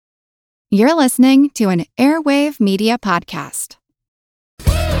You're listening to an Airwave Media Podcast. I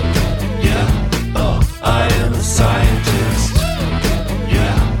am a scientist.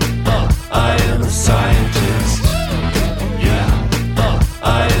 I am a scientist.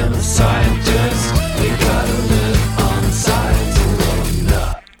 I am a scientist. We gotta live on science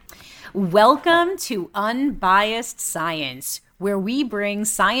alone. Welcome to Unbiased Science, where we bring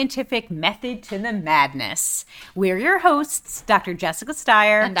scientific method to the madness. We're your hosts, Dr. Jessica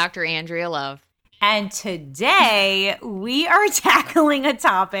Steyer and Dr. Andrea Love. And today we are tackling a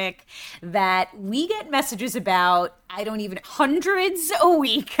topic that we get messages about, hundreds a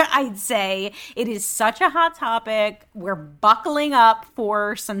week, I'd say. It is such a hot topic. We're buckling up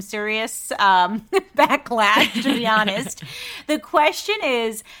for some serious backlash, to be honest. The question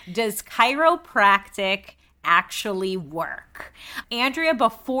is, does chiropractic actually work? Andrea,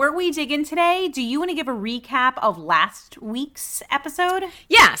 before we dig in today, do you want to give a recap of last week's episode?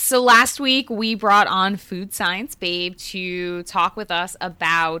 Yeah, so last week we brought on Food Science Babe to talk with us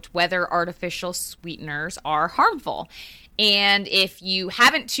about whether artificial sweeteners are harmful. And if you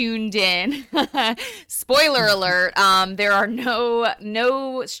haven't tuned in, spoiler alert, there are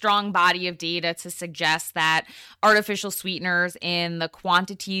no strong body of data to suggest that artificial sweeteners in the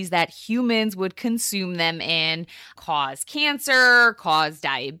quantities that humans would consume them in cause cancer, cause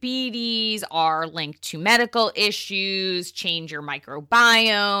diabetes, are linked to medical issues, change your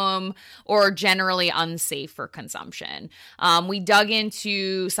microbiome, or generally unsafe for consumption. We dug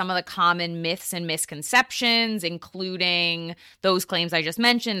into some of the common myths and misconceptions, including those claims I just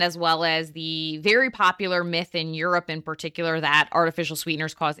mentioned, as well as the very popular myth in Europe in particular that artificial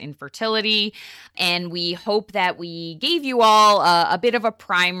sweeteners cause infertility. And we hope that we gave you all a bit of a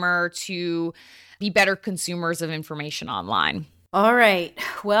primer to be better consumers of information online. All right.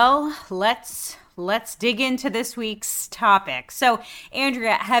 Well, let's dig into this week's topic. So,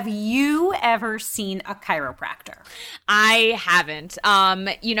 Andrea, have you ever seen a chiropractor? I haven't.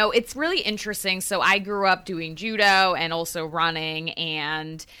 It's really interesting. So I grew up doing judo and also running,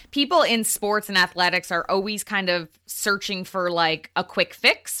 and people in sports and athletics are always kind of searching for like a quick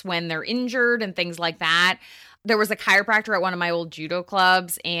fix when they're injured and things like that. There was a chiropractor at one of my old judo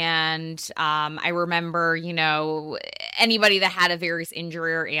clubs, and I remember, anybody that had a various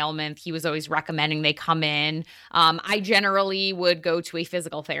injury or ailment, he was always recommending they come in. I generally would go to a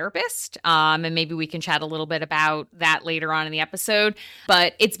physical therapist, and maybe we can chat a little bit about that later on in the episode.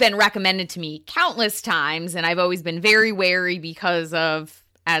 But it's been recommended to me countless times, and I've always been very wary because of,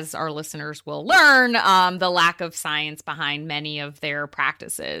 as our listeners will learn, the lack of science behind many of their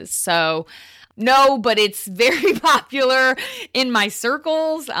practices. So no, but it's very popular in my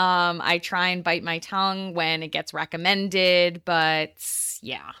circles. I try and bite my tongue when it gets recommended, but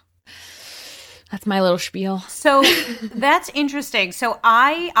yeah, that's my little spiel. So that's interesting. So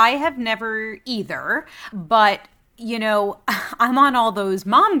I have never either, but I'm on all those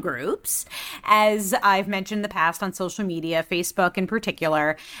mom groups, as I've mentioned in the past on social media, Facebook in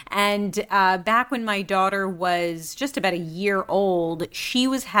particular. And back when my daughter was just about a year old, she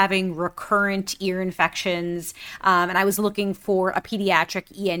was having recurrent ear infections. And I was looking for a pediatric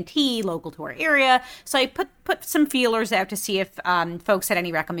ENT local to our area. So I put some feelers out to see if folks had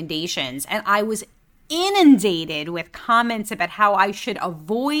any recommendations. And I was inundated with comments about how I should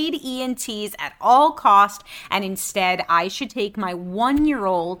avoid ENTs at all cost, and instead I should take my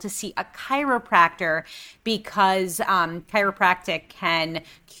 1-year-old to see a chiropractor because chiropractic can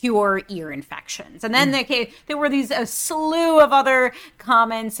cure ear infections. And then there were a slew of other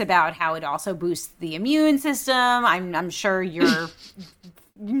comments about how it also boosts the immune system. I'm sure you're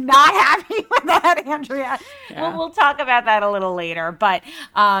not happy with that, Andrea. Yeah. We'll talk about that a little later, but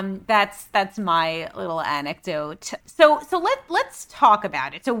that's my little anecdote. So let's talk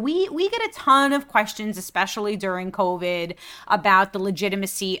about it. So we get a ton of questions, especially during COVID, about the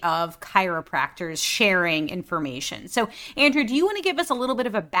legitimacy of chiropractors sharing information. So, Andrea, do you want to give us a little bit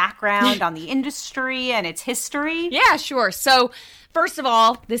of a background on the industry and its history? Yeah, sure. So first of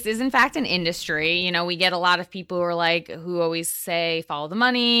all, this is in fact an industry. We get a lot of people who always say, follow the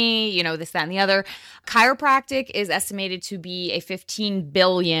money, this, that, and the other. Chiropractic is estimated to be a $15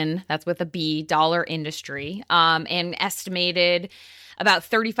 billion, that's with a B, dollar industry, and estimated about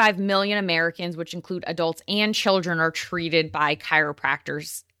 35 million Americans, which include adults and children, are treated by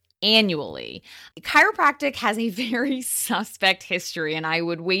chiropractors annually. Chiropractic has a very suspect history, and I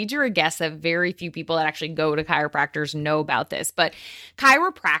would wager a guess that very few people that actually go to chiropractors know about this. But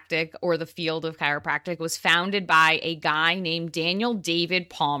chiropractic, or the field of chiropractic, was founded by a guy named Daniel David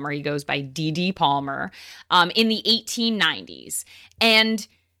Palmer. He goes by D.D. Palmer in the 1890s. And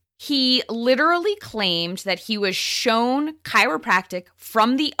He literally claimed that he was shown chiropractic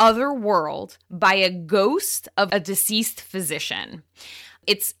from the other world by a ghost of a deceased physician.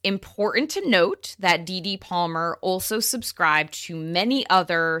 It's important to note that D.D. Palmer also subscribed to many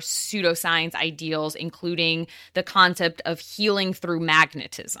other pseudoscience ideals, including the concept of healing through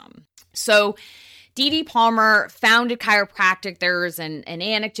magnetism. So D.D. Palmer founded chiropractic. There's an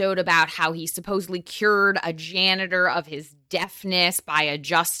anecdote about how he supposedly cured a janitor of his deafness by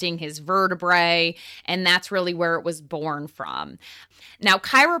adjusting his vertebrae, and that's really where it was born from. Now,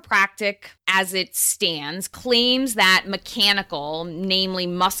 chiropractic, as it stands, claims that mechanical, namely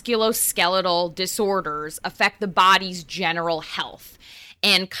musculoskeletal disorders, affect the body's general health.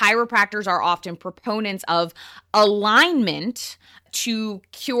 And chiropractors are often proponents of alignment to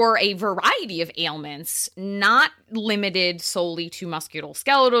cure a variety of ailments, not limited solely to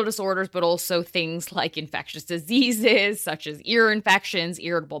musculoskeletal disorders, but also things like infectious diseases such as ear infections,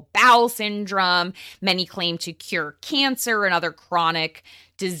 irritable bowel syndrome. Many claim to cure cancer and other chronic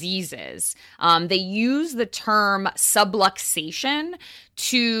diseases. They use the term subluxation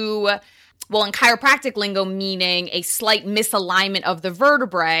to, well, in chiropractic lingo, meaning a slight misalignment of the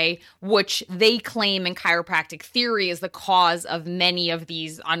vertebrae, which they claim in chiropractic theory is the cause of many of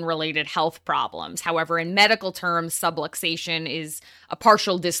these unrelated health problems. However, in medical terms, subluxation is a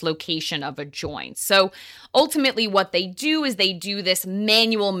partial dislocation of a joint. So ultimately what they do is they do this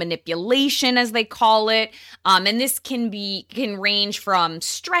manual manipulation, as they call it. And this can range from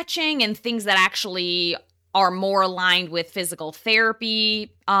stretching and things that actually are more aligned with physical therapy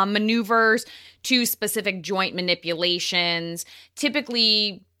maneuvers to specific joint manipulations,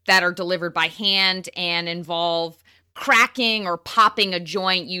 typically that are delivered by hand and involve cracking or popping a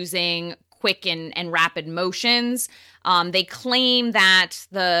joint using quick and rapid motions. They claim that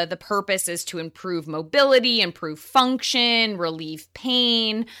the purpose is to improve mobility, improve function, relieve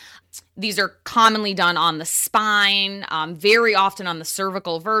pain. These are commonly done on the spine, very often on the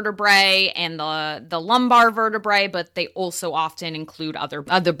cervical vertebrae and the lumbar vertebrae, but they also often include other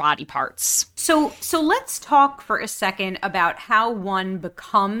body parts. So let's talk for a second about how one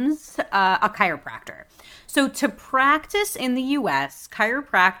becomes a chiropractor. So to practice in the U.S.,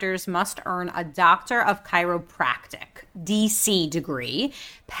 chiropractors must earn a Doctor of Chiropractic, DC degree,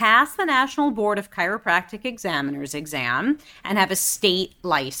 pass the National Board of Chiropractic Examiners exam, and have a state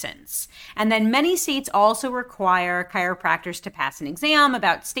license. And then many states also require chiropractors to pass an exam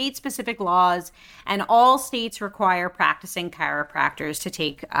about state-specific laws, and all states require practicing chiropractors to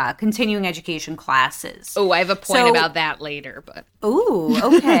take continuing education classes. Oh, I have a point about that later, but... Ooh,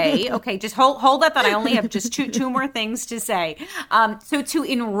 okay. Okay, just hold that. I only have just two more things to say. So to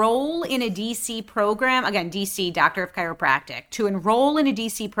enroll in a DC program, again, DC, Doctor of Chiropractic, to enroll in a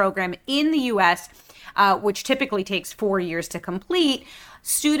DC program in the U.S., which typically takes 4 years to complete,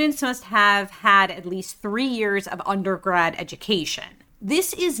 students must have had at least 3 years of undergrad education.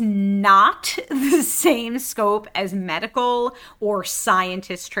 This is not the same scope as medical or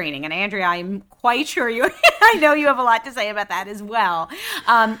scientist training. And Andrea, I'm quite sure I know you have a lot to say about that as well.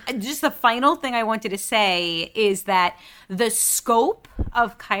 Just the final thing I wanted to say is that the scope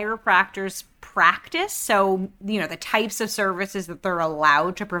of chiropractors' practice, so, the types of services that they're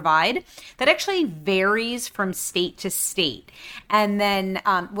allowed to provide, that actually varies from state to state. And then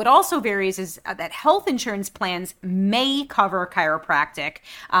what also varies is that health insurance plans may cover chiropractic,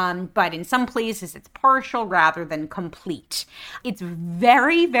 but in some places it's partial rather than complete. It's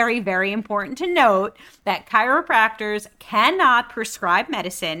very, very, very important to note that chiropractors cannot prescribe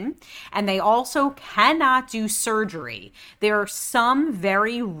medicine, and they also cannot do surgery. There are some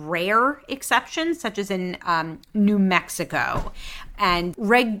very rare exceptions, such as in New Mexico. And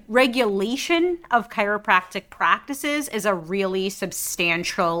regulation of chiropractic practices is a really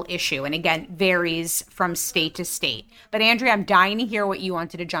substantial issue. And again, varies from state to state. But Andrea, I'm dying to hear what you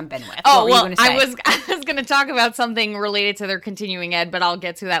wanted to jump in with. Oh, well, I was going to talk about something related to their continuing ed, but I'll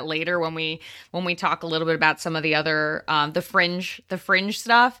get to that later when we talk a little bit about some of the other the fringe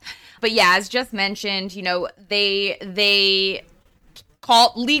stuff. But yeah, as just mentioned, they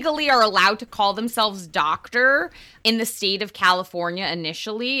legally are allowed to call themselves doctor in the state of California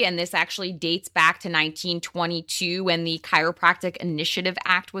initially, and this actually dates back to 1922 when the Chiropractic Initiative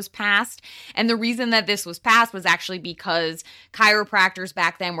Act was passed. And the reason that this was passed was actually because chiropractors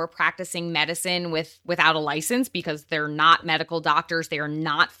back then were practicing medicine without a license because they're not medical doctors, they are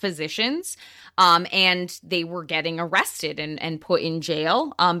not physicians, and they were getting arrested and put in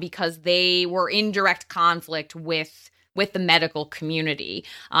jail because they were in direct conflict with the medical community.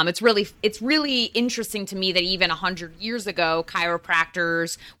 It's really interesting to me that even 100 years ago,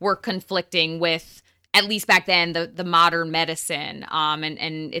 chiropractors were conflicting with at least back then, the modern medicine.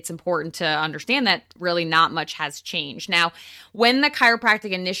 And it's important to understand that really not much has changed. Now, when the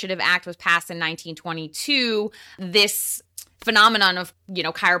Chiropractic Initiative Act was passed in 1922, this phenomenon of,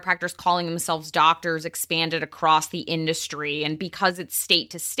 chiropractors calling themselves doctors expanded across the industry. And because it's state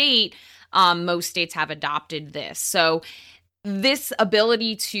to state, most states have adopted this. So this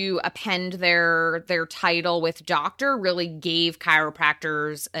ability to append their title with doctor really gave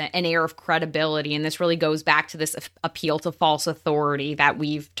chiropractors an air of credibility. And this really goes back to this appeal to false authority that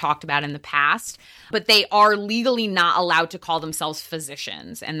we've talked about in the past. But they are legally not allowed to call themselves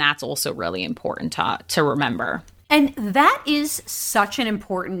physicians. And that's also really important to remember. And that is such an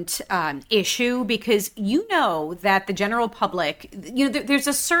important issue because that the general public, there's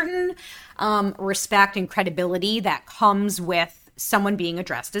a certain respect and credibility that comes with someone being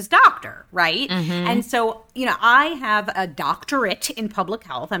addressed as doctor, right? Mm-hmm. And so, I have a doctorate in public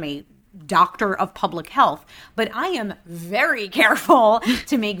health. I'm a doctor of public health, but I am very careful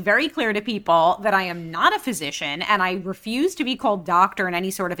to make very clear to people that I am not a physician and I refuse to be called doctor in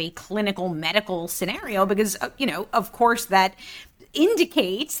any sort of a clinical medical scenario because, of course that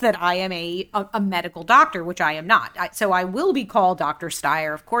indicates that I am a medical doctor, which I am not. So I will be called Dr.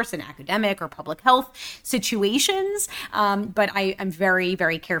 Steyer, of course, in academic or public health situations, but I am very,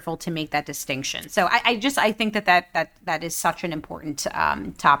 very careful to make that distinction. So I think that is such an important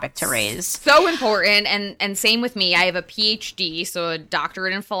topic to raise. So important, and same with me. I have a PhD, so a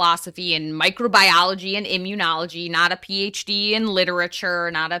doctorate in philosophy and microbiology and immunology, not a PhD in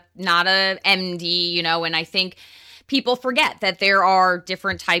literature, not a MD, and I think people forget that there are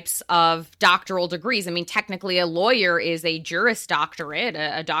different types of doctoral degrees. I mean, technically a lawyer is a Juris Doctorate,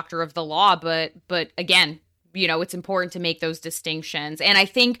 a doctor of the law, but again, it's important to make those distinctions. And I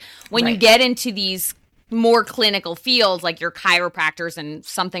think when you get into these more clinical fields like your chiropractors and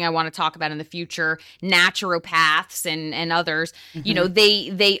something I want to talk about in the future, naturopaths and others,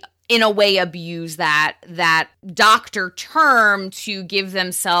 they in a way abuse that doctor term to give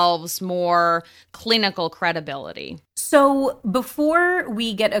themselves more clinical credibility. So before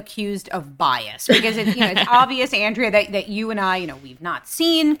we get accused of bias, because it's obvious, Andrea, that you and I, we've not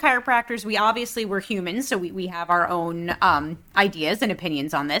seen chiropractors. We're humans, so we have our own ideas and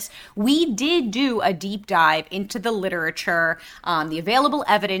opinions on this. We did do a deep dive into the literature, the available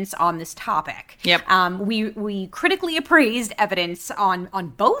evidence on this topic. Yep. We critically appraised evidence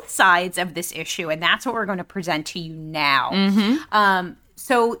on both sides of this issue, and that's what we're going to present to you now. Mm-hmm.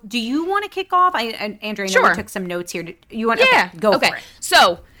 So do you want to kick off? Andrea, I know we took some notes here. You want to go for it.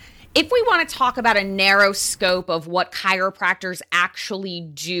 So if we want to talk about a narrow scope of what chiropractors actually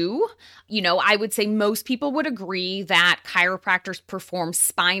do, I would say most people would agree that chiropractors perform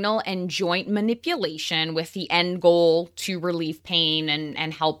spinal and joint manipulation with the end goal to relieve pain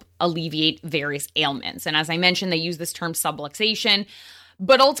and help alleviate various ailments. And as I mentioned, they use this term subluxation,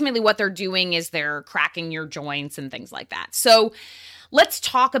 but ultimately what they're doing is they're cracking your joints and things like that. So let's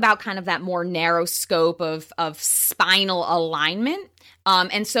talk about kind of that more narrow scope of spinal alignment.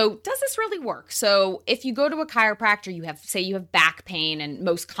 And so does this really work? So if you go to a chiropractor, you have back pain, and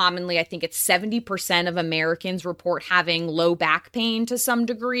most commonly, I think it's 70% of Americans report having low back pain to some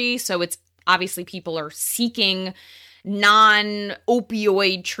degree. So it's obviously people are seeking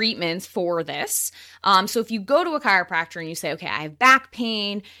non-opioid treatments for this. So if you go to a chiropractor and you say, okay, I have back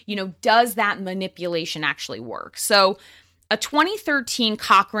pain, does that manipulation actually work? So a 2013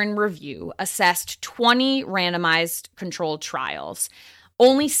 Cochrane review assessed 20 randomized controlled trials.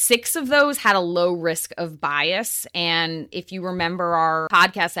 Only 6 of those had a low risk of bias. And if you remember our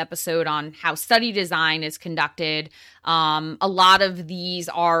podcast episode on how study design is conducted, a lot of these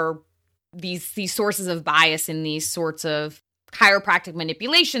are these sources of bias in these sorts of chiropractic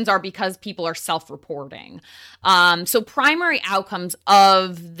manipulations are because people are self-reporting. So primary outcomes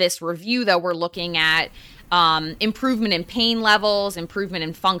of this review that we're looking at, improvement in pain levels, improvement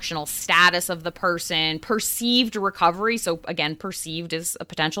in functional status of the person, perceived recovery. So again, perceived is a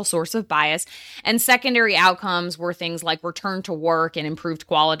potential source of bias. And secondary outcomes were things like return to work and improved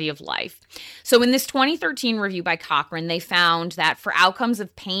quality of life. So in this 2013 review by Cochrane, they found that for outcomes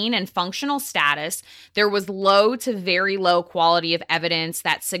of pain and functional status, there was low to very low quality of evidence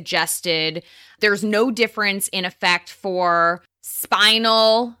that suggested there's no difference in effect for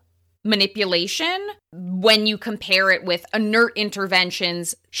spinal manipulation when you compare it with inert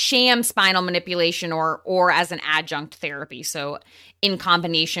interventions, sham spinal manipulation, or as an adjunct therapy. So in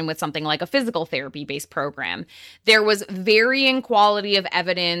combination with something like a physical therapy-based program. There was varying quality of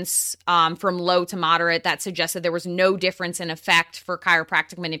evidence from low to moderate that suggested there was no difference in effect for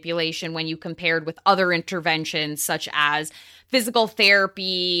chiropractic manipulation when you compared with other interventions such as physical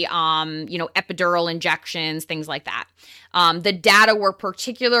therapy, epidural injections, things like that. The data were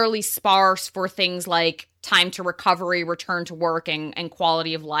particularly sparse for things like time to recovery, return to work, and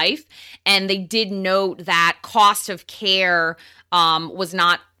quality of life. And they did note that cost of care was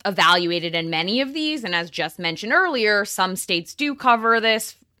not evaluated in many of these. And as just mentioned earlier, some states do cover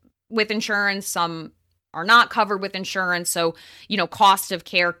this with insurance, some are not covered with insurance. So, cost of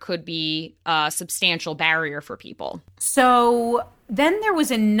care could be a substantial barrier for people. So then there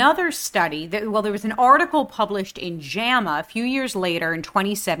was another study there was an article published in JAMA a few years later in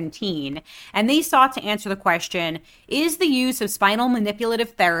 2017, and they sought to answer the question, is the use of spinal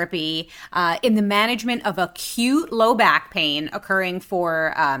manipulative therapy in the management of acute low back pain occurring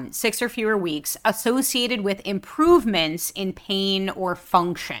for 6 or fewer weeks associated with improvements in pain or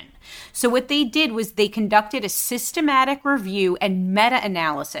function? So what they did was they conducted a systematic review and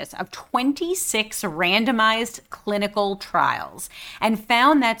meta-analysis of 26 randomized clinical trials and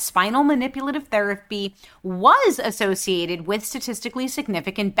found that spinal manipulative therapy was associated with statistically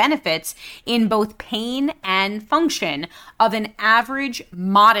significant benefits in both pain and function of an average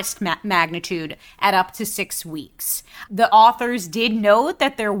modest magnitude at up to 6 weeks. The authors did note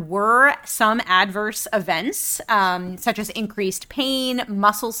that there were some adverse events, such as increased pain,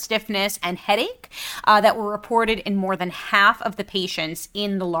 muscle stiffness, and headache that were reported in more than half of the patients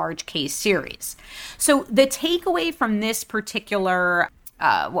in the large case series. So the takeaway from this particular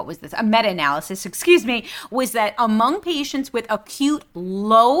a meta-analysis, was that among patients with acute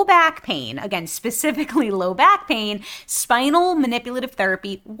low back pain, again, specifically low back pain, spinal manipulative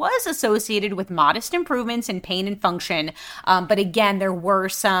therapy was associated with modest improvements in pain and function. But again, there were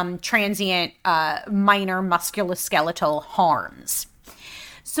some transient minor musculoskeletal harms.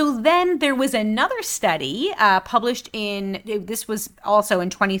 So then there was another study this was also in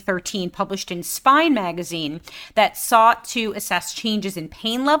 2013, published in Spine magazine, that sought to assess changes in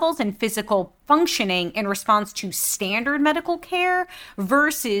pain levels and physical functioning in response to standard medical care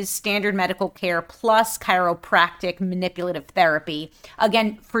versus standard medical care plus chiropractic manipulative therapy,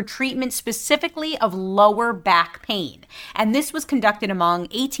 again, for treatment specifically of lower back pain. And this was conducted among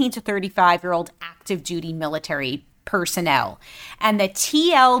 18 to 35-year-old active duty military personnel. And the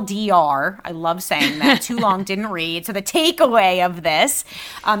TLDR, I love saying that, too long, didn't read. So the takeaway of this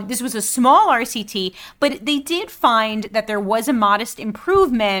was a small RCT, but they did find that there was a modest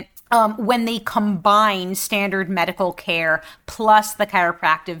improvement when they combine standard medical care plus the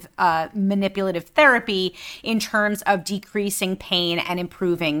chiropractic manipulative therapy in terms of decreasing pain and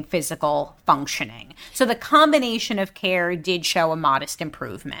improving physical functioning. So the combination of care did show a modest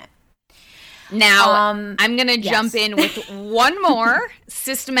improvement. Now, I'm going to jump in with one more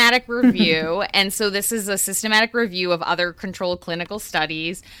systematic review. And so this is a systematic review of other controlled clinical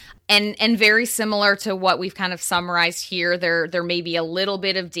studies. And very similar to what we've kind of summarized here, there may be a little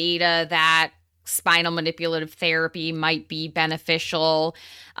bit of data that spinal manipulative therapy might be beneficial,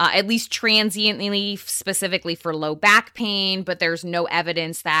 at least transiently, specifically for low back pain, but there's no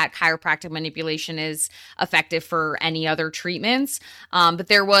evidence that chiropractic manipulation is effective for any other treatments. But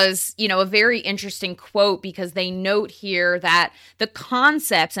there was, a very interesting quote, because they note here that the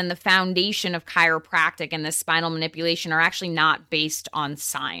concepts and the foundation of chiropractic and the spinal manipulation are actually not based on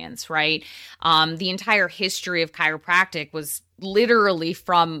science, right? The entire history of chiropractic was literally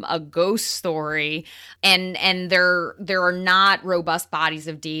from a ghost story, and there are not robust bodies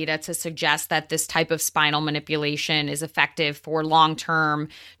of data to suggest that this type of spinal manipulation is effective for long-term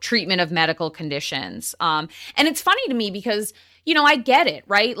treatment of medical conditions. And it's funny to me because I get it,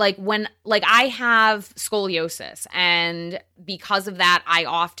 right? Like I have scoliosis, and because of that, I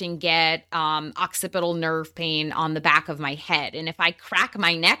often get occipital nerve pain on the back of my head. And if I crack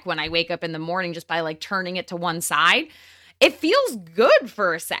my neck when I wake up in the morning just by turning it to one side, it feels good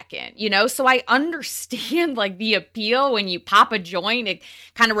for a second, So I understand the appeal when you pop a joint, it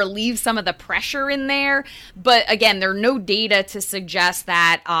kind of relieves some of the pressure in there. But again, there are no data to suggest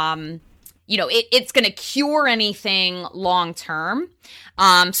that, it's going to cure anything long term.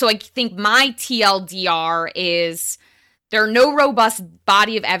 So I think my TLDR is there are no robust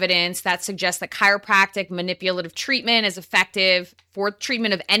body of evidence that suggests that chiropractic manipulative treatment is effective for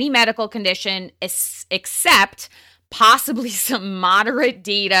treatment of any medical condition except possibly some moderate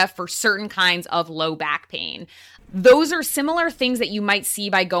data for certain kinds of low back pain. those are similar things that you might see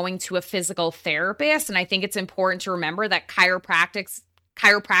by going to a physical therapist. And I think it's important to remember that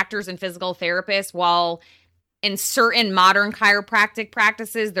chiropractors and physical therapists, while in certain modern chiropractic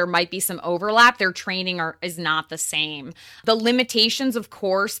practices, there might be some overlap. Their training is not the same. The limitations, of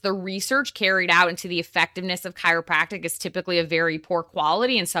course, the research carried out into the effectiveness of chiropractic is typically of very poor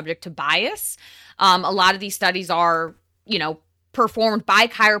quality and subject to bias. A lot of these studies are, performed by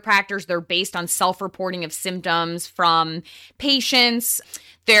chiropractors. They're based on self-reporting of symptoms from patients.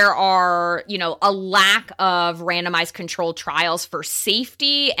 There are, a lack of randomized controlled trials for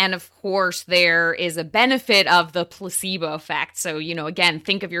safety. And of course, there is a benefit of the placebo effect. So, again,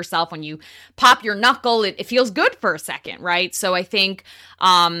 think of yourself when you pop your knuckle, it feels good for a second, right? So I think,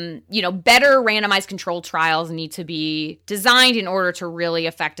 better randomized controlled trials need to be designed in order to really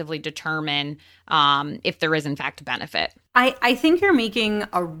effectively determine if there is, in fact, a benefit. I think you're making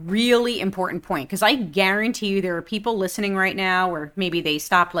a really important point, because I guarantee you there are people listening right now, or maybe they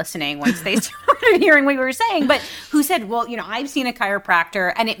stopped listening once they started hearing what we were saying, but who said, well, I've seen a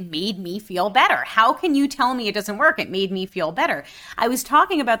chiropractor and it made me feel better. How can you tell me it doesn't work? It made me feel better. I was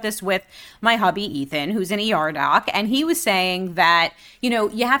talking about this with my hubby, Ethan, who's an ER doc, and he was saying that,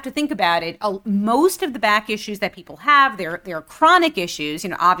 you have to think about it. Most of the back issues that people have, they're chronic issues,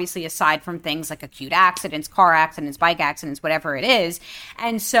 obviously aside from things like acute accidents, car accidents, bike accidents, whatever it is.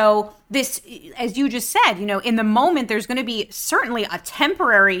 And so this, as you just said, in the moment, there's going to be certainly a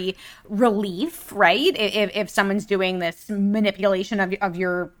temporary relief, right? If someone's doing this manipulation of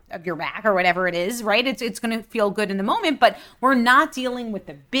your back or whatever it is, right? It's going to feel good in the moment, but we're not dealing with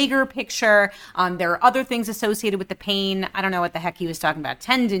the bigger picture. There are other things associated with the pain. I don't know what the heck he was talking about,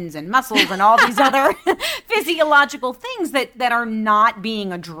 tendons and muscles and all these other physiological things that are not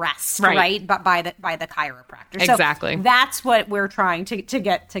being addressed, right? But by the chiropractor. Exactly. So that's what we're trying to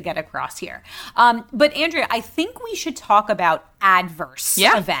get across here. But Andrea, I think we should talk about adverse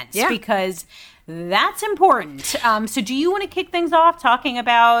events because that's important. So do you want to kick things off talking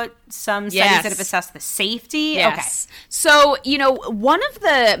about some studies that have assessed the safety? Yes. Okay. So, one of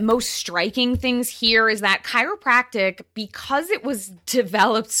the most striking things here is that chiropractic, because it was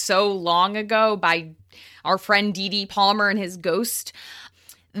developed so long ago by our friend D.D. Palmer and his ghost,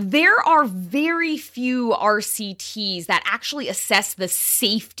 there are very few RCTs that actually assess the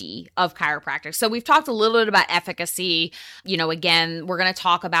safety of chiropractic. So we've talked a little bit about efficacy. Again, we're going to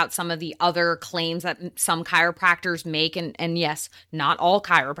talk about some of the other claims that some chiropractors make. And yes, not all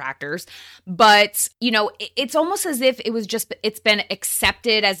chiropractors, but, it's almost as if it's been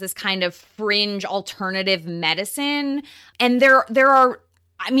accepted as this kind of fringe alternative medicine. And there are,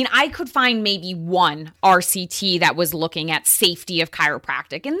 I could find maybe one RCT that was looking at safety of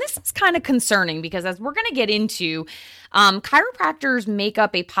chiropractic. And this is kind of concerning because, as we're going to get into, chiropractors make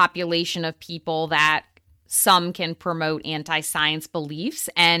up a population of people that some can promote anti-science beliefs.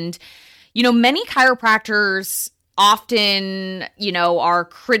 And, many chiropractors often, are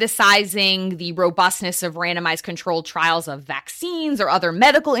criticizing the robustness of randomized controlled trials of vaccines or other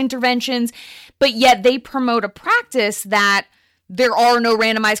medical interventions, but yet they promote a practice that there are no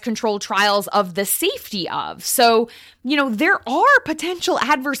randomized controlled trials of the safety of. So, there are potential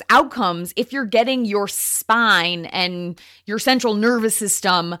adverse outcomes if you're getting your spine and your central nervous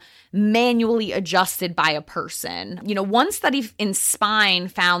system manually adjusted by a person. One study in spine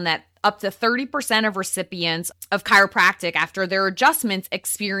found that up to 30% of recipients of chiropractic after their adjustments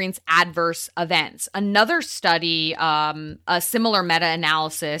experience adverse events. Another study, a similar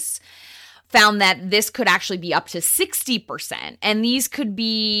meta-analysis, found that this could actually be up to 60%. And these could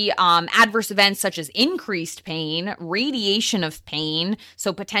be adverse events such as increased pain, radiation of pain,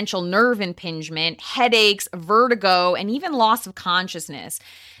 so potential nerve impingement, headaches, vertigo, and even loss of consciousness.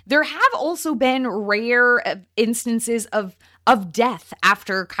 There have also been rare instances of death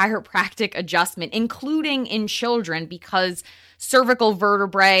after chiropractic adjustment, including in children, because cervical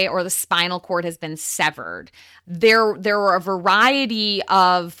vertebrae or the spinal cord has been severed. There are a variety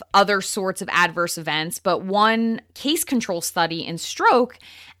of other sorts of adverse events, but one case control study in stroke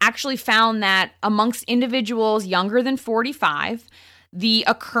actually found that amongst individuals younger than 45, the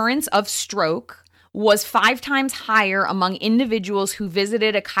occurrence of stroke was 5 times higher among individuals who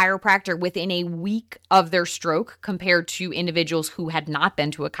visited a chiropractor within a week of their stroke compared to individuals who had not been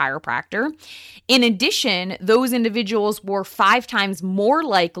to a chiropractor. In addition, those individuals were 5 times more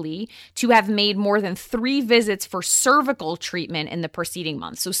likely to have made more than 3 visits for cervical treatment in the preceding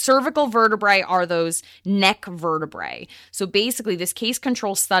month. So cervical vertebrae are those neck vertebrae. So basically, this case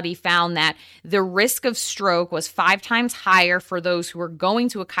control study found that the risk of stroke was 5 times higher for those who were going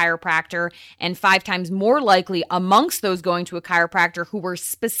to a chiropractor and 5 5 times more likely amongst those going to a chiropractor who were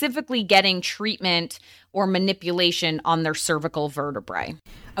specifically getting treatment or manipulation on their cervical vertebrae.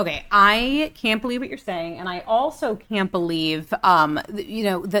 Okay, I can't believe what you're saying, and I also can't believe,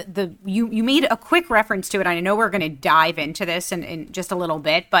 you made a quick reference to it. I know we're going to dive into this in just a little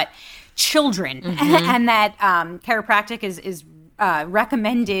bit, but children and that chiropractic is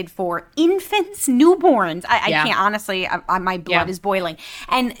recommended for infants, newborns. I can't, honestly, my blood is boiling.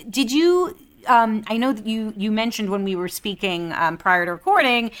 And did you... I know that you mentioned when we were speaking prior to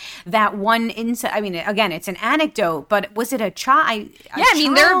recording that one incident. I mean, again, it's an anecdote, but was it a child?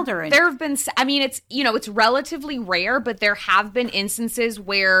 There have been. I mean, it's relatively rare, but there have been instances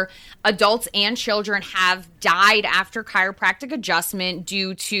where adults and children have died after chiropractic adjustment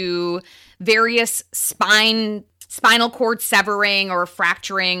due to various spinal cord severing or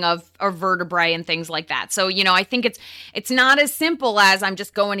fracturing of vertebrae and things like that. So, I think it's not as simple as I'm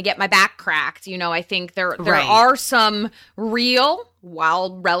just going to get my back cracked. I think there are some real,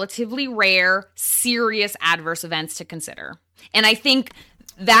 while relatively rare, serious adverse events to consider. And I think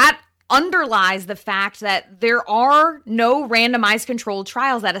that underlies the fact that there are no randomized controlled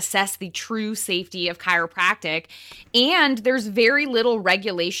trials that assess the true safety of chiropractic, and there's very little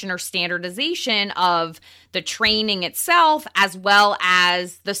regulation or standardization of the training itself, as well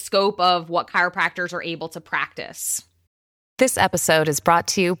as the scope of what chiropractors are able to practice. This episode is brought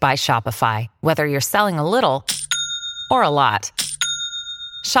to you by Shopify. Whether you're selling a little or a lot,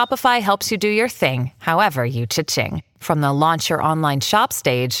 Shopify helps you do your thing, however you cha-ching. From the launch your online shop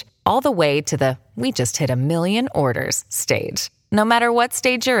stage, all the way to the we just hit 1 million orders stage. No matter what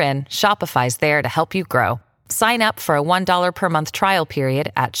stage you're in, Shopify's there to help you grow. Sign up for a $1 per month trial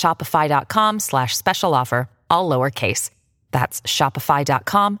period at shopify.com/special offer, all lowercase. That's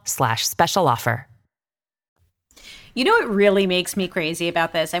shopify.com/special offer. You know what really makes me crazy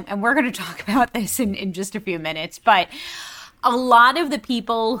about this? And we're going to talk about this in just a few minutes, but a lot of the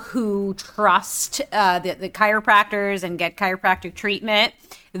people who trust the chiropractors and get chiropractic treatment,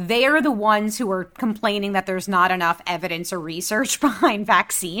 they are the ones who are complaining that there's not enough evidence or research behind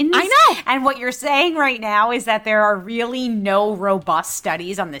vaccines. I know. And what you're saying right now is that there are really no robust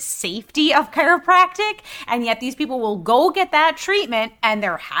studies on the safety of chiropractic, and yet these people will go get that treatment, and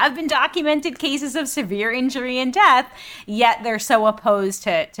there have been documented cases of severe injury and death, yet they're so opposed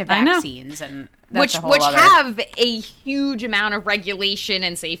to vaccines. And which have a huge amount of regulation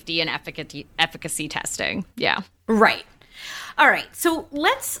and safety and efficacy testing. Yeah. Right. All right, so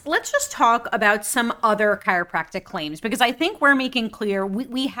let's just talk about some other chiropractic claims, because I think we're making clear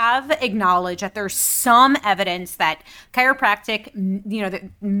we have acknowledged that there's some evidence that chiropractic, that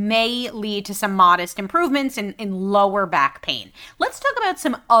may lead to some modest improvements in lower back pain. Let's talk about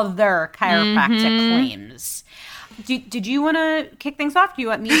some other chiropractic claims. Did you want to kick things off? Do you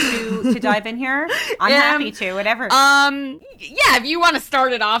want me to dive in here? I'm happy to, whatever. Yeah, if you want to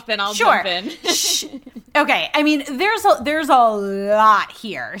start it off, then I'll jump in. Okay, I mean, there's a lot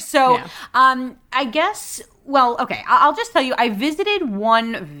here. So, I guess, well, okay, I'll just tell you, I visited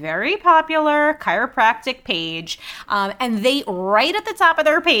one very popular chiropractic page, and they, right at the top of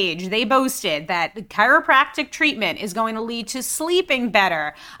their page, they boasted that chiropractic treatment is going to lead to sleeping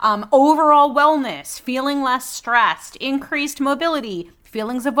better, overall wellness, feeling less stressed, increased mobility,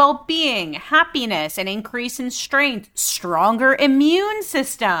 feelings of well-being, happiness, an increase in strength, stronger immune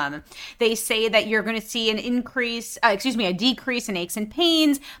system. They say that you're going to see a decrease in aches and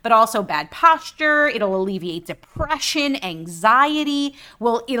pains, but also bad posture. It'll alleviate depression, anxiety,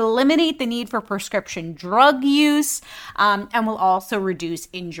 will eliminate the need for prescription drug use, and will also reduce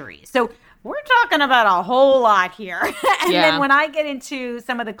injuries. So we're talking about a whole lot here. And then when I get into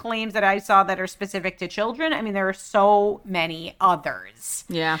some of the claims that I saw that are specific to children, I mean, there are so many others.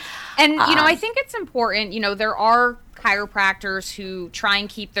 Yeah. And, I think it's important, there are chiropractors who try and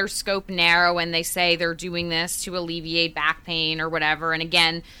keep their scope narrow, and they say they're doing this to alleviate back pain or whatever. And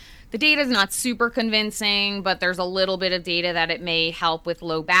again, the data is not super convincing, but there's a little bit of data that it may help with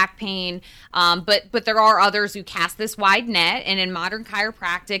low back pain. But there are others who cast this wide net, and in modern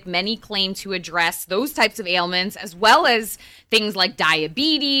chiropractic, many claim to address those types of ailments, as well as things like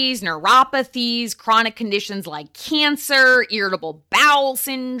diabetes, neuropathies, chronic conditions like cancer, irritable bowel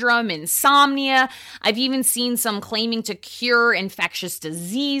syndrome, insomnia. I've even seen some claiming to cure infectious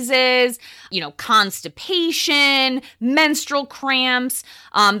diseases, constipation, menstrual cramps.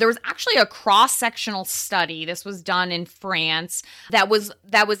 There was actually a cross-sectional study, this was done in France, that was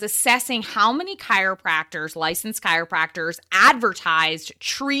assessing how many licensed chiropractors advertised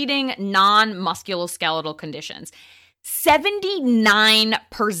treating non-musculoskeletal conditions.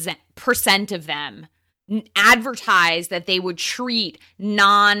 79% of them advertise that they would treat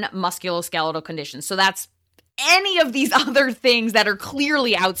non-musculoskeletal conditions. So that's any of these other things that are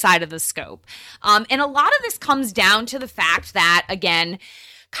clearly outside of the scope. And a lot of this comes down to the fact that, again,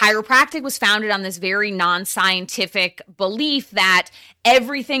 chiropractic was founded on this very non-scientific belief that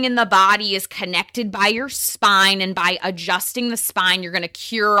everything in the body is connected by your spine, and by adjusting the spine, you're going to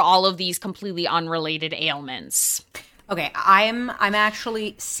cure all of these completely unrelated ailments. Okay, I'm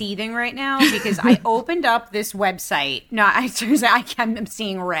actually seething right now because I opened up this website. No, I'm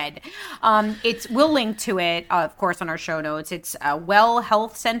seeing red. We'll link to it, of course, on our show notes. It's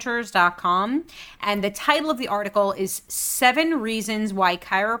wellhealthcenters.com, and the title of the article is 7 Reasons Why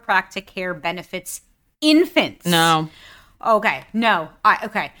Chiropractic Care Benefits Infants. No. Okay, no.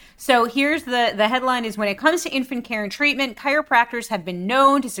 Okay, so here's the headline is, when it comes to infant care and treatment, chiropractors have been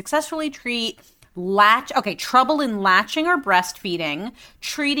known to successfully treat trouble in latching or breastfeeding,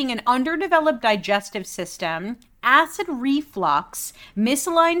 treating an underdeveloped digestive system, acid reflux,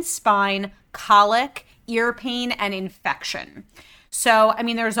 misaligned spine, colic, ear pain, and infection. So, I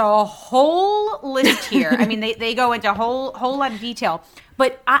mean, there's a whole list here. I mean, they go into a whole lot of detail.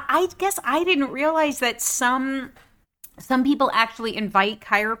 But I guess I didn't realize that some people actually invite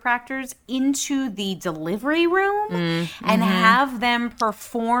chiropractors into the delivery room and have them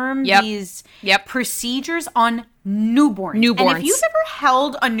perform these procedures on newborns. And if you've ever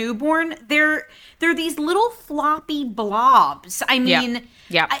held a newborn, they're these little floppy blobs. I mean,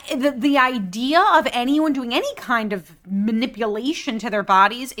 the idea of anyone doing any kind of manipulation to their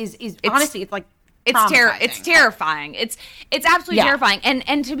bodies is honestly, it's like it's terrifying. It's absolutely terrifying.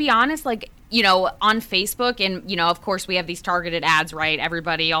 And to be honest, like, you know, on Facebook, and, you know, of course we have these targeted ads, right?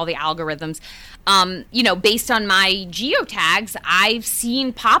 Everybody, all the algorithms, you know, based on my geotags, I've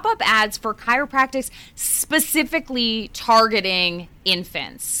seen pop-up ads for chiropractics specifically targeting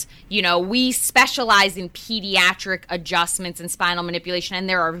infants. You know, we specialize in pediatric adjustments and spinal manipulation, and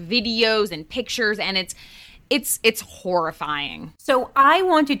there are videos and pictures, and it's horrifying. So I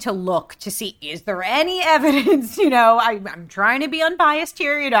wanted to look to see, is there any evidence? You know, I'm trying to be unbiased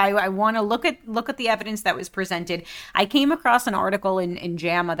here. You know, I want to look at the evidence that was presented. I came across an article in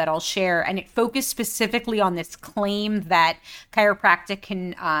JAMA that I'll share, and it focused specifically on this claim that chiropractic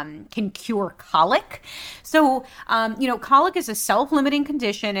can cure colic. So, you know, colic is a self-limiting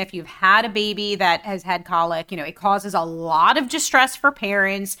condition. If you've had a baby that has had colic, you know, it causes a lot of distress for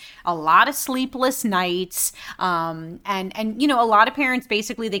parents, a lot of sleepless nights. And you know, a lot of parents,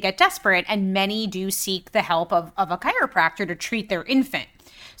 basically, they get desperate, and many do seek the help of a chiropractor to treat their infant.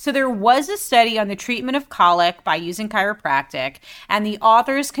 So there was a study on the treatment of colic by using chiropractic, and the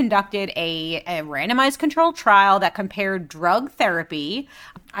authors conducted a randomized controlled trial that compared drug therapy.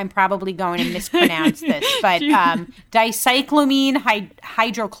 I'm probably going to mispronounce this, but dicyclomine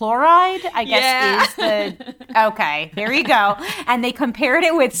hydrochloride, I guess, is the... Okay, there you go. And they compared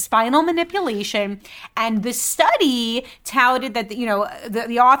it with spinal manipulation, and the study touted that, you know,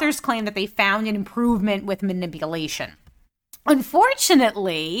 the authors claimed that they found an improvement with manipulation.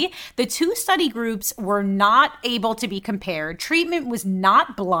 Unfortunately, the two study groups were not able to be compared. Treatment was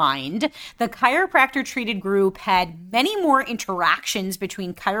not blind. The chiropractor-treated group had many more interactions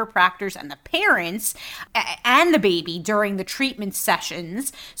between chiropractors and the parents and the baby during the treatment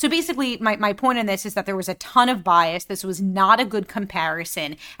sessions. So basically, my point in this is that there was a ton of bias. This was not a good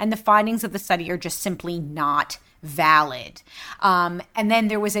comparison, and the findings of the study are just simply not valid. And then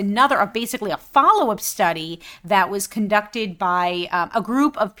there was basically a follow-up study that was conducted by a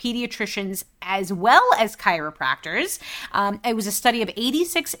group of pediatricians as well as chiropractors. It was a study of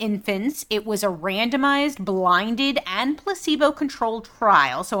 86 infants. It was a randomized, blinded, and placebo-controlled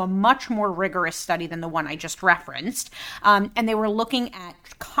trial, so a much more rigorous study than the one I just referenced. And they were looking at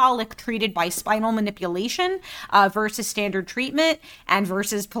colic treated by spinal manipulation versus standard treatment and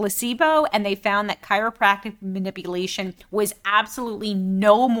versus placebo, and they found that chiropractic manipulation was absolutely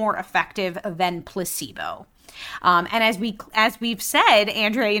no more effective than placebo. And as we've said,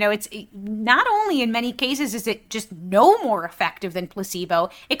 Andrea, you know, it's not only in many cases is it just no more effective than placebo,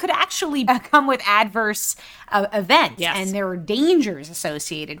 it could actually come with adverse events, and there are dangers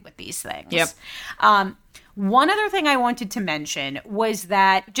associated with these things. One other thing I wanted to mention was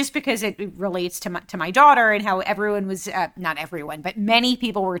that, just because it relates to my daughter and how everyone was, not everyone, but many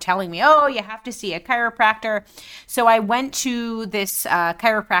people were telling me, oh, you have to see a chiropractor. So I went to this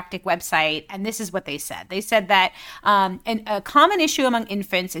chiropractic website, and this is what they said. They said that a common issue among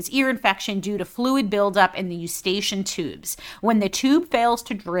infants is ear infection due to fluid buildup in the eustachian tubes. When the tube fails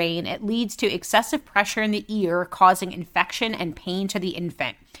to drain, it leads to excessive pressure in the ear, causing infection and pain to the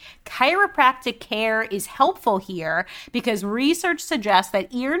infant. Chiropractic care is helpful helpful here because research suggests that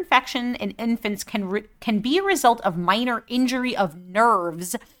ear infection in infants can be a result of minor injury of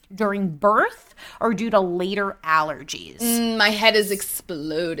nerves during birth or due to later allergies. My head is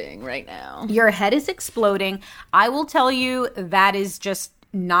exploding right now. Your head is exploding. I will tell you that is just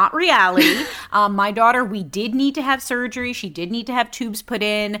not reality. My daughter, we did need to have surgery. She did need to have tubes put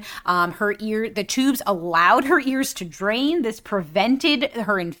in. The tubes allowed her ears to drain. This prevented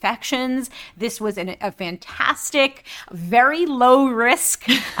her infections. This was a fantastic, very low risk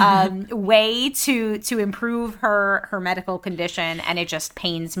way to improve her medical condition. And it just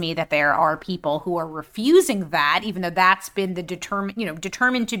pains me that there are people who are refusing that, even though that's been the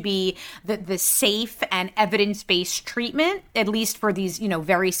determined to be the safe and evidence-based treatment, at least for these,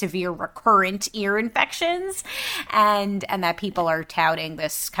 very severe recurrent ear infections, and that people are touting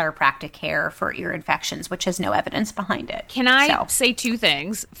this chiropractic care for ear infections, which has no evidence behind it. Can I say two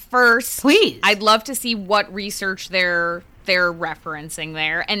things? First, please, I'd love to see what research they're referencing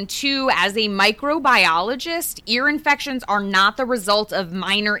there. And two, as a microbiologist, ear infections are not the result of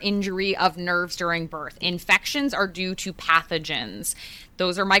minor injury of nerves during birth. Infections are due to pathogens.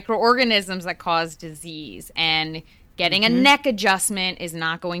 Those are microorganisms that cause disease, and getting a neck adjustment is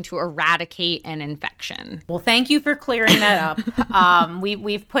not going to eradicate an infection. Well, thank you for clearing that up.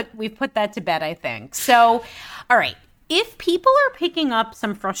 We've put that to bed, I think. So, all right. If people are picking up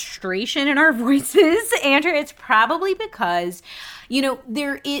some frustration in our voices, Andrea, it's probably because,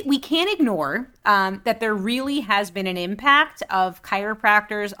 we can't ignore that there really has been an impact of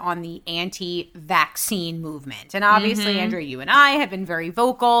chiropractors on the anti-vaccine movement. And obviously, Andrea, you and I have been very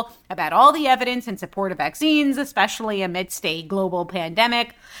vocal about all the evidence in support of vaccines, especially amidst a global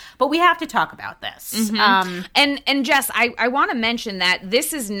pandemic. But we have to talk about this. And Jess, I want to mention that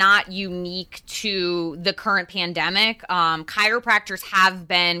this is not unique to the current pandemic. Chiropractors have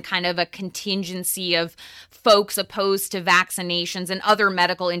been kind of a contingency of folks opposed to vaccinations and other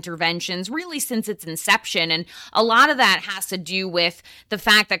medical interventions really since its inception. And a lot of that has to do with the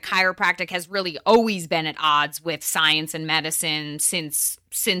fact that chiropractic has really always been at odds with science and medicine since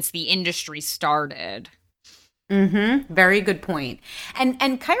the industry started. Very good point. And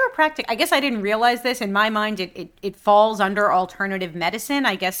chiropractic, I guess I didn't realize this. In my mind, it falls under alternative medicine.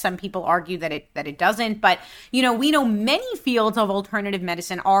 I guess some people argue that it doesn't. But, we know many fields of alternative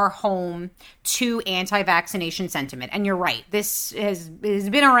medicine are home to anti-vaccination sentiment. And you're right. This has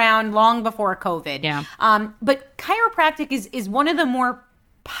been around long before COVID. Yeah. But chiropractic is one of the more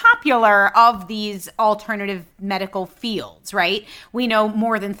popular of these alternative medical fields, right? We know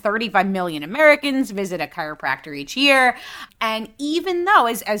more than 35 million Americans visit a chiropractor each year. And even though,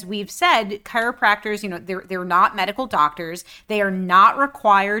 as we've said, chiropractors, they're not medical doctors. They are not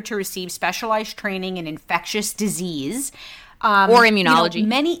required to receive specialized training in infectious disease. Or immunology.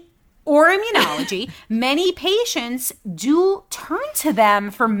 Many patients do turn to them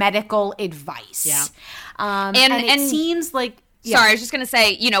for medical advice. Yeah. And it seems like, sorry, I was just going to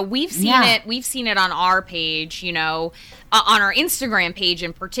say, we've seen it on our page, on our Instagram page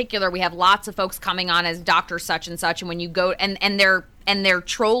in particular. We have lots of folks coming on as Dr. Such and Such. And when you go and they're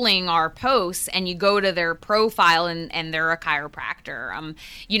trolling our posts, and you go to their profile and they're a chiropractor,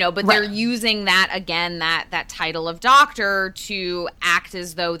 but they're using that title of doctor to act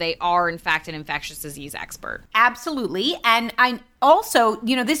as though they are in fact an infectious disease expert. Absolutely. And I also,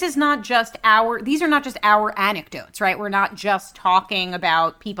 these are not just our anecdotes, right? We're not just talking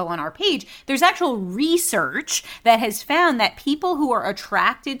about people on our page. There's actual research that has found that people who are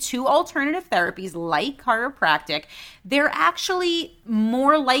attracted to alternative therapies like chiropractic, they're actually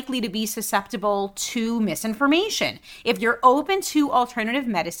more likely to be susceptible to misinformation. If you're open to alternative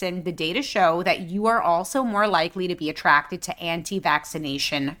medicine, the data show that you are also more likely to be attracted to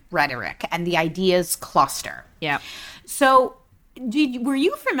anti-vaccination rhetoric, and the ideas cluster. Yeah. So were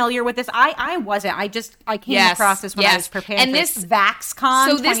you familiar with this? I wasn't. I came across this when I was preparing for this VaxCon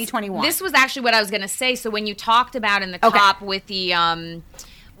 2021. This was actually what I was going to say. So when you talked about in the top with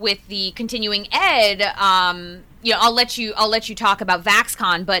the continuing ed, I'll let you talk about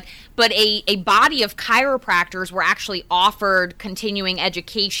VaxCon, but a body of chiropractors were actually offered continuing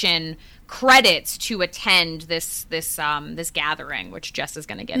education credits to attend this gathering, which Jess is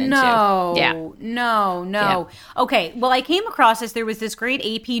going to get into. No. Yeah. Okay, well, I came across this. There was this great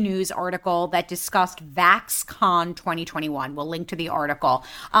AP News article that discussed VaxCon 2021. We'll link to the article.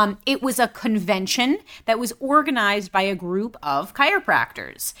 It was a convention that was organized by a group of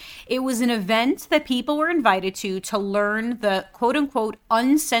chiropractors. It was an event that people were invited to learn the quote-unquote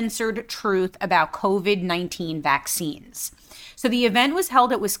uncensored truth about COVID-19 vaccines. So the event was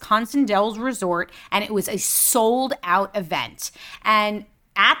held at Wisconsin Dells Resort, and it was a sold-out event. And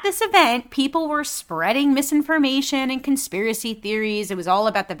at this event, people were spreading misinformation and conspiracy theories. It was all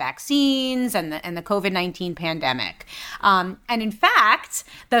about the vaccines and the COVID-19 pandemic. And in fact,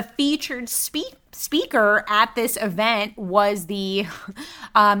 the featured speaker at this event was the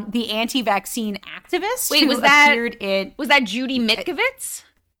anti-vaccine activist. Wait, who was that Judy Uh, Mikovits?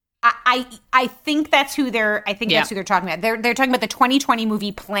 I think that's who they're talking about. They're talking about the 2020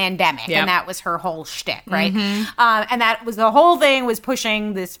 movie Plandemic, and that was her whole shtick, right? And that was the whole thing, was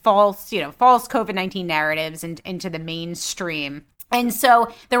pushing this false COVID-19 narratives into the mainstream. And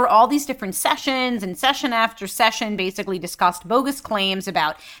so there were all these different sessions, and session after session basically discussed bogus claims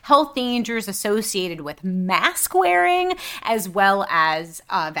about health dangers associated with mask wearing as well as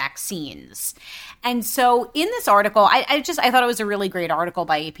vaccines. And so in this article, I thought it was a really great article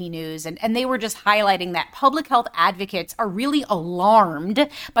by AP News, and they were just highlighting that public health advocates are really alarmed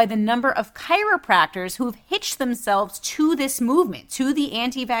by the number of chiropractors who've hitched themselves to this movement, to the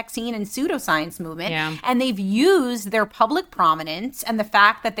anti-vaccine and pseudoscience movement, and they've used their public prominence and the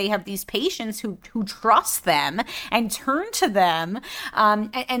fact that they have these patients who trust them and turn to them,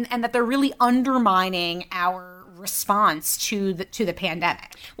 and that they're really undermining our response to the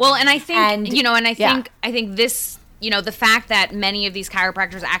pandemic. Well, and I think, I think this, the fact that many of these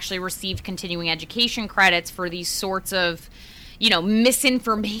chiropractors actually received continuing education credits for these sorts of,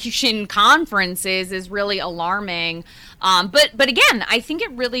 misinformation conferences is really alarming. But again, I think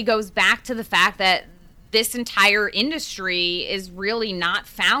it really goes back to the fact that this entire industry is really not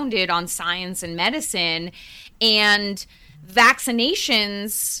founded on science and medicine, and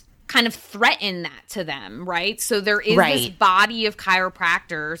vaccinations kind of threaten that to them, right? So there is this body of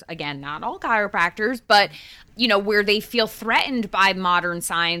chiropractors, again, not all chiropractors, but, where they feel threatened by modern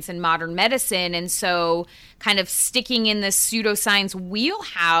science and modern medicine. And so kind of sticking in this pseudoscience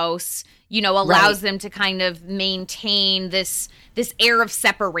wheelhouse, allows them to kind of maintain this air of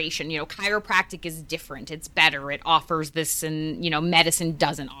separation. Chiropractic is different. It's better. It offers this, and, medicine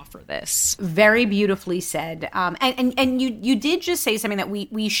doesn't offer this. Very beautifully said. And you did just say something that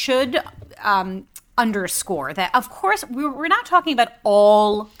we should underscore, that of course we're not talking about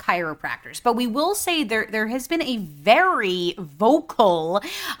all chiropractors, but we will say there has been a very vocal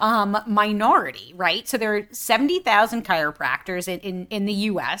minority, right? So there are 70,000 chiropractors in the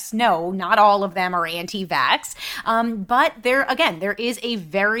US. No, not all of them are anti-vax, but there is a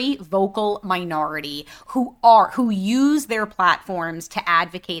very vocal minority who use their platforms to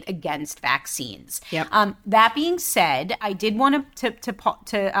advocate against vaccines. That being said, I did want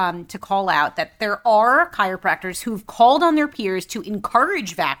to call out that there are chiropractors who've called on their peers to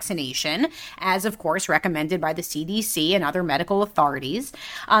encourage vaccination, as of course recommended by the CDC and other medical authorities.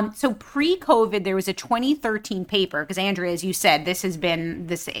 So pre-COVID, there was a 2013 paper, because Andrea, as you said, this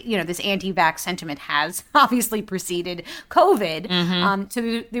anti-vax sentiment has obviously preceded COVID.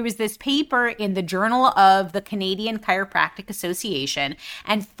 So there was this paper in the Journal of the Canadian Chiropractic Association,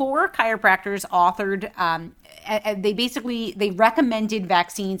 and 4 chiropractors authored they recommended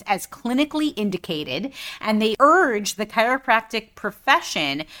vaccines as clinically indicated, and they urged the chiropractic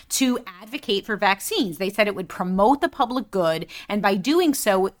profession to advocate for vaccines. They said it would promote the public good, and by doing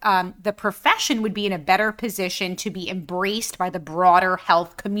so, the profession would be in a better position to be embraced by the broader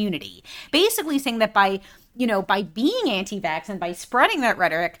health community. Basically saying that by being anti-vax and by spreading that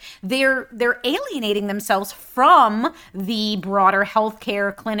rhetoric, they're alienating themselves from the broader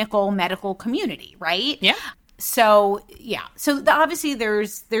healthcare, clinical, medical community, right? Yeah. So obviously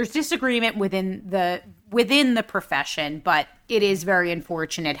there's disagreement within the profession, but it is very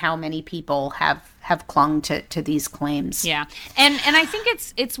unfortunate how many people have clung to these claims. Yeah. And I think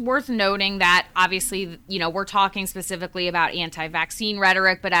it's worth noting that obviously, we're talking specifically about anti-vaccine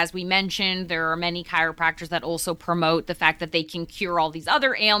rhetoric, but as we mentioned, there are many chiropractors that also promote the fact that they can cure all these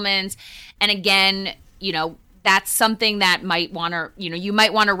other ailments. And again, that's something that you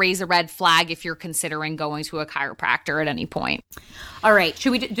might want to raise a red flag if you're considering going to a chiropractor at any point. All right. Should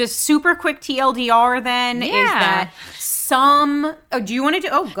we just super quick TLDR then? Yeah. Is that do you want to do?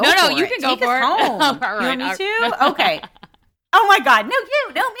 Oh, go. No, for you it. can go Take for us it. Home. All right, you want me to? Okay. Oh my God. No,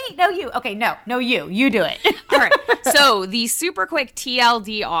 you. No, me. No, you. Okay. No, you. You do it. All right. So the super quick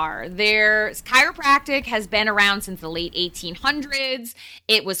TLDR, chiropractic has been around since the late 1800s.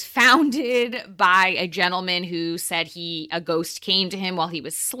 It was founded by a gentleman who said a ghost came to him while he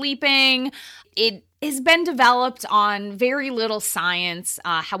was sleeping. It has been developed on very little science.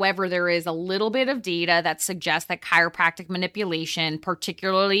 However, there is a little bit of data that suggests that chiropractic manipulation,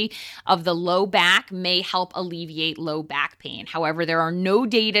 particularly of the low back, may help alleviate low back pain. However, there are no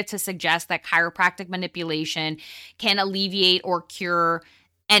data to suggest that chiropractic manipulation can alleviate or cure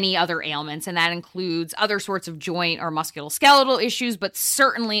any other ailments. And that includes other sorts of joint or musculoskeletal issues, but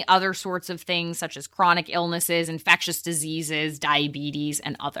certainly other sorts of things such as chronic illnesses, infectious diseases, diabetes,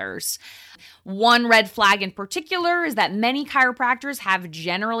 and others. One red flag in particular is that many chiropractors have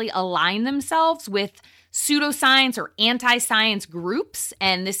generally aligned themselves with pseudoscience or anti-science groups,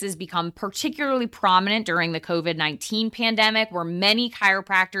 and this has become particularly prominent during the COVID-19 pandemic, where many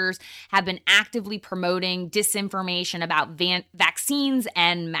chiropractors have been actively promoting disinformation about vaccines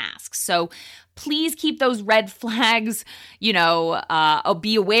and masks. So please keep those red flags, be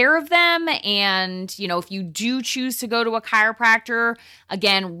aware of them. And, if you do choose to go to a chiropractor,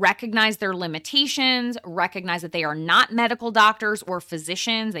 again, recognize their limitations, recognize that they are not medical doctors or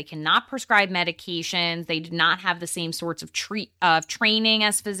physicians. They cannot prescribe medications. They do not have the same sorts of training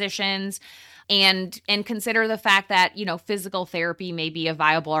as physicians. And consider the fact that, physical therapy may be a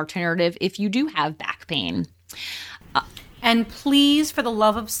viable alternative if you do have back pain. And please, for the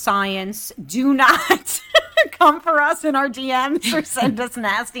love of science, do not come for us in our DMs or send us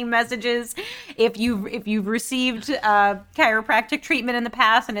nasty messages. If you've received chiropractic treatment in the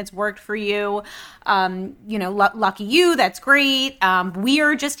past and it's worked for you, lucky you. That's great. We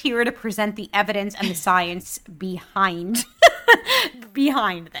are just here to present the evidence and the science behind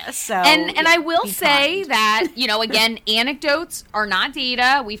this. So, and I will say that, again, anecdotes are not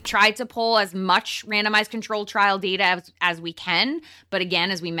data. We've tried to pull as much randomized controlled trial data as we can. But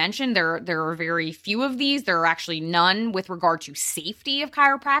again, as we mentioned, there are very few of these. There are actually none with regard to safety of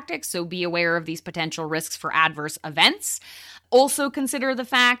chiropractic. So be aware of these potential risks for adverse events. Also consider the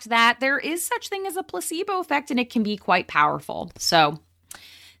fact that there is such thing as a placebo effect, and it can be quite powerful. So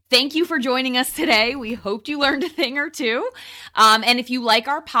thank you for joining us today. We hoped you learned a thing or two. And if you like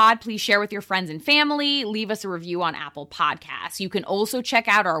our pod, please share with your friends and family. Leave us a review on Apple Podcasts. You can also check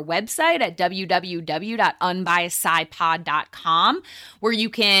out our website at www.unbiasedscipod.com, where you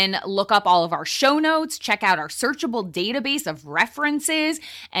can look up all of our show notes, check out our searchable database of references,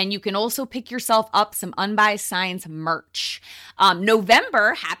 and you can also pick yourself up some Unbiased Science merch.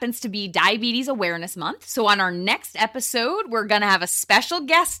 November happens to be Diabetes Awareness Month. So on our next episode, we're going to have a special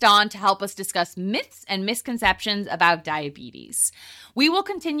guest on to help us discuss myths and misconceptions about diabetes. We will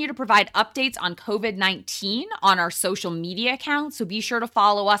continue to provide updates on COVID-19 on our social media accounts, so be sure to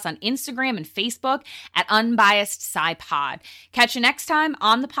follow us on Instagram and Facebook at Unbiased SciPod. Catch you next time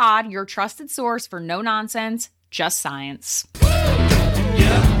on the pod, your trusted source for no nonsense, just science.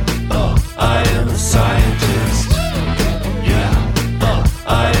 Yeah, I am a scientist.